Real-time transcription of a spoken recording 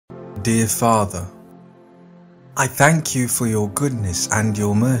Dear Father, I thank you for your goodness and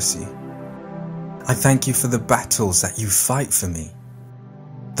your mercy. I thank you for the battles that you fight for me,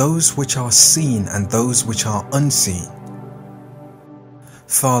 those which are seen and those which are unseen.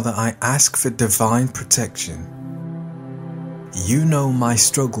 Father, I ask for divine protection. You know my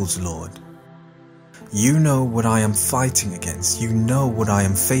struggles, Lord. You know what I am fighting against. You know what I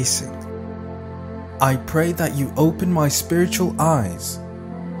am facing. I pray that you open my spiritual eyes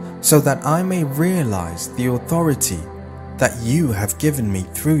so that I may realize the authority that you have given me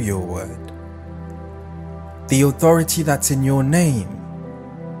through your word. The authority that's in your name.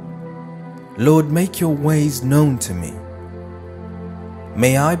 Lord, make your ways known to me.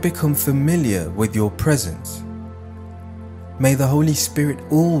 May I become familiar with your presence. May the Holy Spirit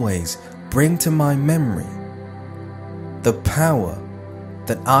always bring to my memory the power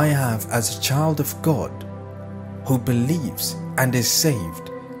that I have as a child of God who believes and is saved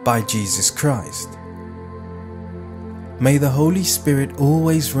by Jesus Christ. May the Holy Spirit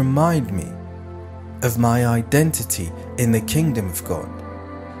always remind me of my identity in the kingdom of God,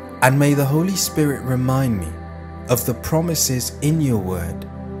 and may the Holy Spirit remind me of the promises in your word,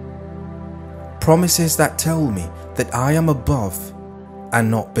 promises that tell me that I am above and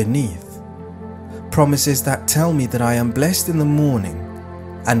not beneath, promises that tell me that I am blessed in the morning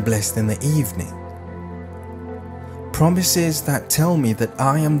and blessed in the evening, promises that tell me that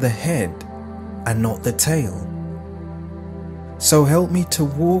I am the head and not the tail. So help me to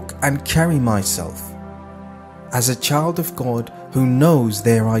walk and carry myself as a child of God who knows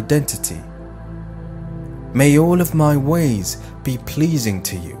their identity. May all of my ways be pleasing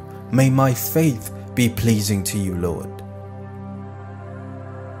to you. May my faith be pleasing to you, Lord.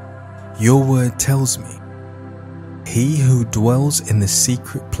 Your word tells me, he who dwells in the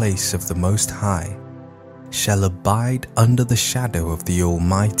secret place of the Most High shall abide under the shadow of the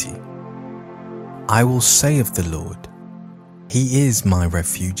Almighty. I will say of the Lord, he is my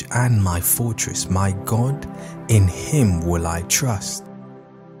refuge and my fortress, my God, in him will I trust.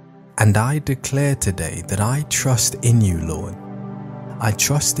 And I declare today that I trust in you, Lord. I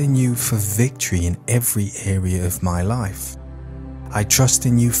trust in you for victory in every area of my life. I trust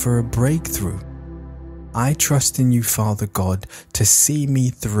in you for a breakthrough. I trust in you, Father God, to see me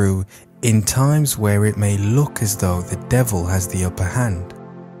through in times where it may look as though the devil has the upper hand.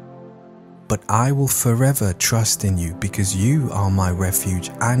 But I will forever trust in you because you are my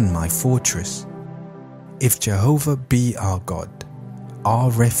refuge and my fortress. If Jehovah be our God, our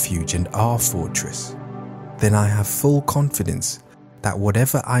refuge and our fortress, then I have full confidence that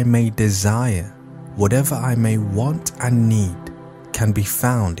whatever I may desire, whatever I may want and need, can be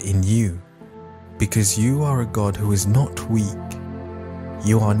found in you, because you are a God who is not weak.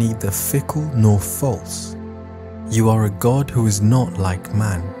 You are neither fickle nor false. You are a God who is not like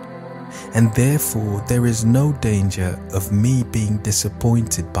man, and therefore there is no danger of me being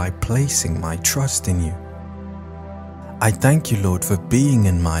disappointed by placing my trust in you. I thank you, Lord, for being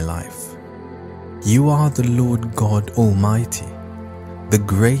in my life. You are the Lord God Almighty, the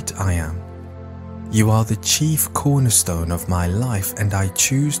great I am. You are the chief cornerstone of my life, and I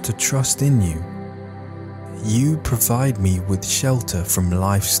choose to trust in you. You provide me with shelter from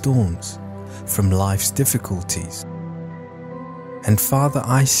life's storms, from life's difficulties. And Father,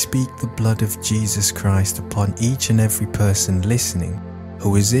 I speak the blood of Jesus Christ upon each and every person listening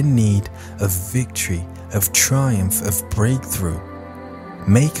who is in need of victory, of triumph, of breakthrough.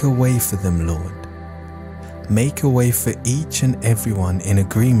 Make a way for them, Lord. Make a way for each and everyone in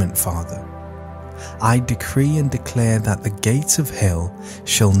agreement, Father. I decree and declare that the gates of hell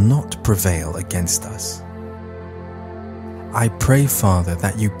shall not prevail against us. I pray, Father,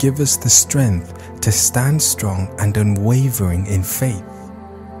 that you give us the strength to stand strong and unwavering in faith.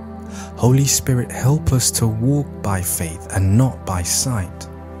 Holy Spirit, help us to walk by faith and not by sight.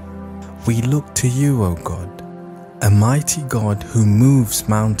 We look to you, O God, a mighty God who moves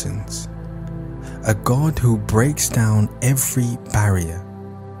mountains, a God who breaks down every barrier.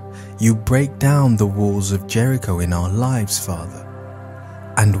 You break down the walls of Jericho in our lives, Father.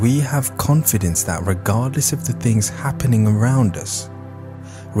 And we have confidence that regardless of the things happening around us,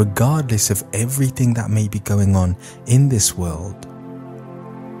 regardless of everything that may be going on in this world,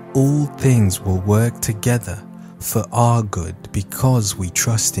 all things will work together for our good because we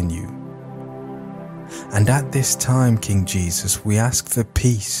trust in you. And at this time, King Jesus, we ask for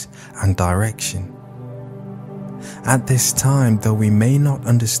peace and direction. At this time, though we may not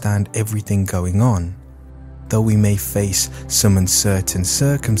understand everything going on, though we may face some uncertain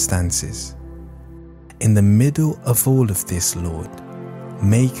circumstances, in the middle of all of this, Lord,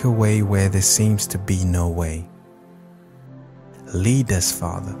 make a way where there seems to be no way. Lead us,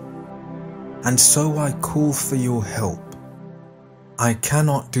 Father. And so I call for your help. I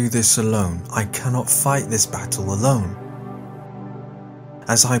cannot do this alone. I cannot fight this battle alone.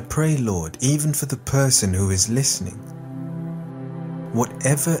 As I pray, Lord, even for the person who is listening,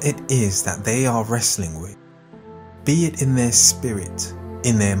 whatever it is that they are wrestling with, be it in their spirit,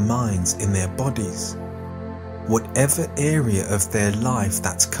 in their minds, in their bodies, whatever area of their life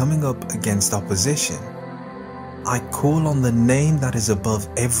that's coming up against opposition, I call on the name that is above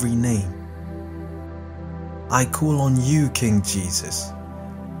every name. I call on you, King Jesus.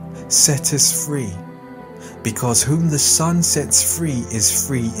 Set us free, because whom the Son sets free is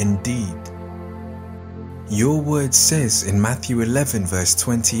free indeed. Your word says in Matthew 11 verse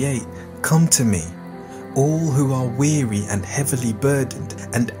 28, "Come to me, all who are weary and heavily burdened,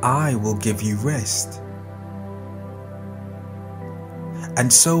 and I will give you rest."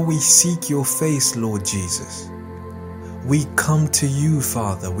 And so we seek your face, Lord Jesus. We come to you,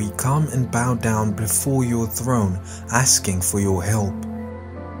 Father. We come and bow down before your throne, asking for your help.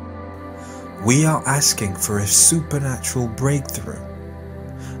 We are asking for a supernatural breakthrough.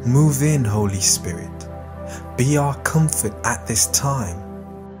 Move in, Holy Spirit. Be our comfort at this time.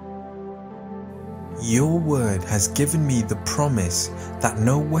 Your word has given me the promise that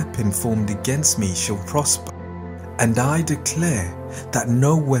no weapon formed against me shall prosper. And I declare that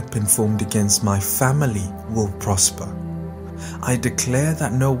no weapon formed against my family will prosper. I declare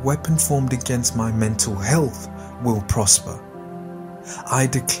that no weapon formed against my mental health will prosper. I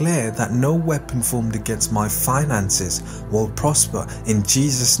declare that no weapon formed against my finances will prosper in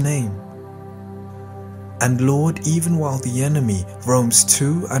Jesus' name. And Lord, even while the enemy roams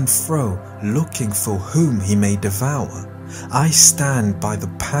to and fro looking for whom he may devour, I stand by the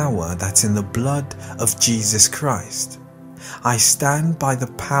power that's in the blood of Jesus Christ. I stand by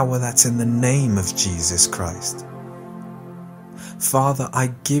the power that's in the name of Jesus Christ. Father,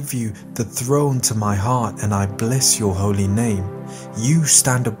 I give you the throne to my heart and I bless your holy name. You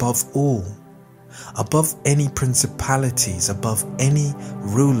stand above all, above any principalities, above any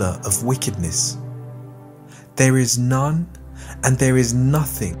ruler of wickedness. There is none and there is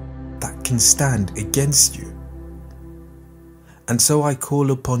nothing that can stand against you. And so I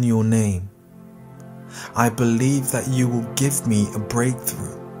call upon your name. I believe that you will give me a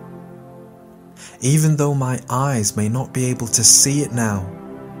breakthrough. Even though my eyes may not be able to see it now,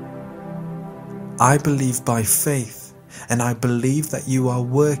 I believe by faith, and I believe that you are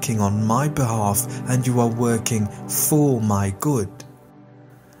working on my behalf and you are working for my good.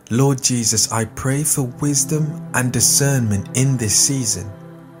 Lord Jesus, I pray for wisdom and discernment in this season.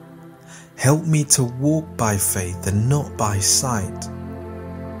 Help me to walk by faith and not by sight.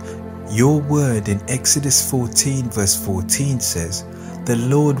 Your word in Exodus 14 verse 14 says, "The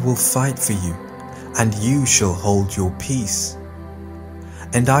Lord will fight for you, and you shall hold your peace."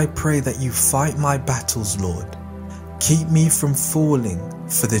 And I pray that you fight my battles, Lord. Keep me from falling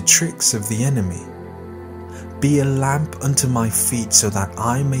for the tricks of the enemy. Be a lamp unto my feet so that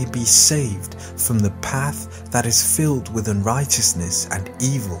I may be saved from the path that is filled with unrighteousness and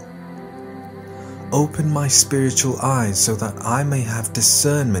evil. Open my spiritual eyes so that I may have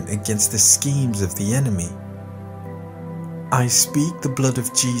discernment against the schemes of the enemy. I speak the blood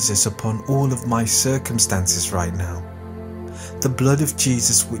of Jesus upon all of my circumstances right now. The blood of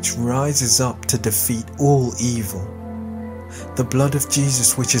Jesus which rises up to defeat all evil. The blood of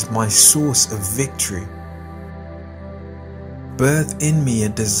Jesus which is my source of victory. Birth in me a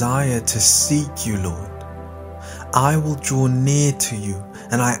desire to seek you, Lord. I will draw near to you,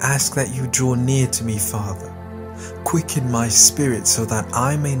 and I ask that you draw near to me, Father. Quicken my spirit so that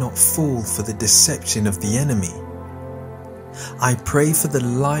I may not fall for the deception of the enemy. I pray for the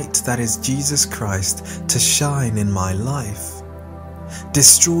light that is Jesus Christ to shine in my life.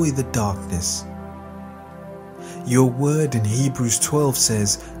 Destroy the darkness. Your word in Hebrews 12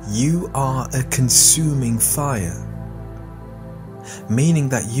 says, "You are a consuming fire," meaning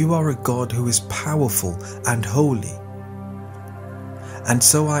that you are a God who is powerful and holy. And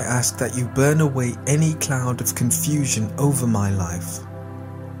so I ask that you burn away any cloud of confusion over my life.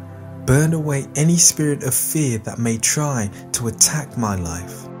 Burn away any spirit of fear that may try to attack my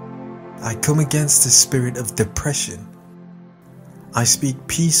life. I come against the spirit of depression. I speak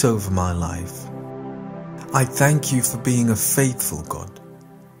peace over my life. I thank you for being a faithful God.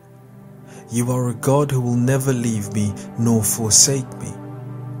 You are a God who will never leave me nor forsake me.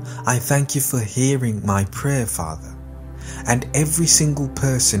 I thank you for hearing my prayer, Father, and every single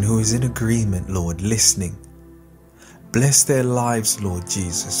person who is in agreement, Lord, listening. Bless their lives, Lord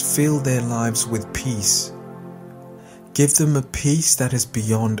Jesus. Fill their lives with peace. Give them a peace that is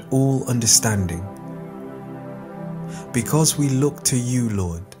beyond all understanding. Because we look to you,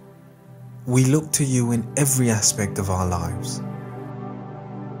 Lord, We look to you in every aspect of our lives.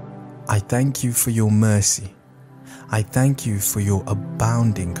 I thank you for your mercy. I thank you for your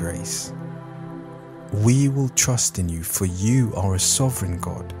abounding grace. We will trust in you, for you are a sovereign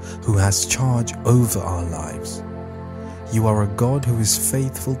God who has charge over our lives. You are a God who is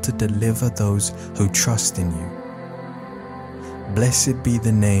faithful to deliver those who trust in you. Blessed be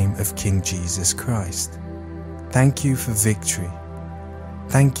the name of King Jesus Christ. Thank you for victory.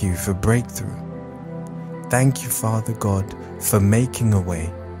 Thank you for breakthrough. Thank you, Father God, for making a way.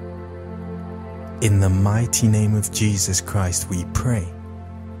 In the mighty name of Jesus Christ we pray.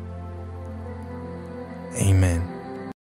 Amen.